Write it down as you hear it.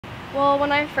Well,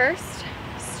 when I first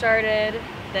started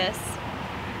this,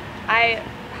 I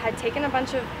had taken a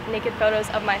bunch of naked photos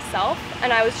of myself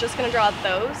and I was just gonna draw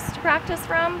those to practice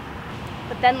from.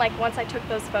 But then once I took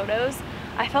those photos,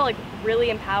 I felt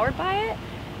really empowered by it,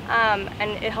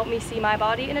 and it helped me see my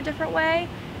body in a different way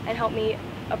and helped me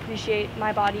appreciate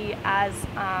my body as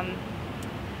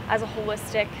a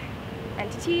holistic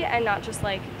entity and not just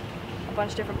a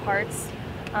bunch of different parts.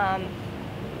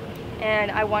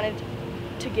 And I wanted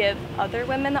to give other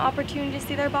women the opportunity to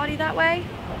see their body that way.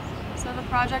 So the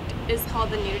project is called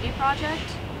the Nudity Project.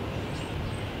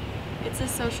 It's a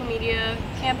social media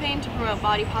campaign to promote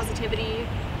body positivity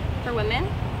for women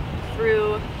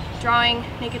through drawing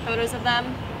naked photos of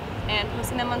them and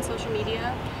posting them on social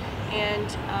media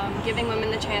and giving women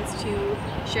the chance to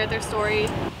share their story.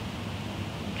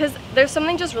 Because there's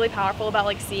something just really powerful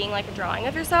about seeing a drawing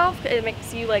of yourself. It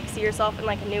makes you see yourself in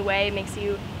a new way. It makes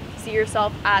you see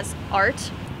yourself as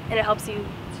art, and it helps you,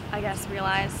 I guess,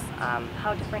 realize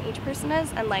how different each person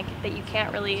is, and that you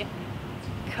can't really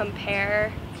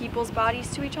compare people's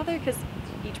bodies to each other because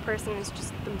each person is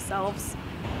just themselves.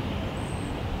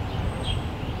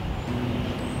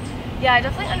 Yeah, I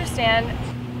definitely understand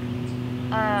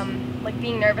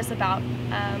being nervous about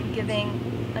giving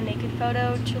a naked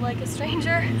photo to a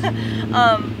stranger.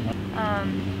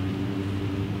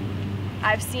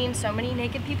 I've seen so many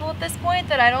naked people at this point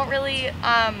that I don't really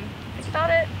think about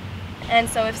it. And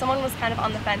so if someone was kind of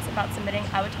on the fence about submitting,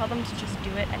 I would tell them to just do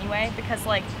it anyway, because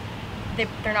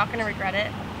they're not going to regret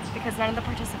it, because none of the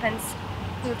participants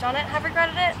who have done it have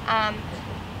regretted it.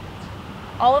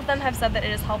 All of them have said that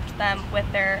it has helped them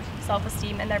with their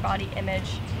self-esteem and their body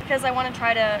image, because I want to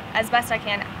try to, as best I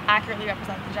can, accurately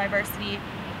represent the diversity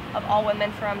of all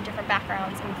women from different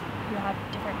backgrounds and who have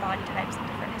different body types and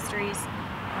different histories.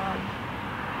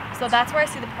 So that's where I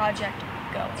see the project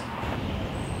going.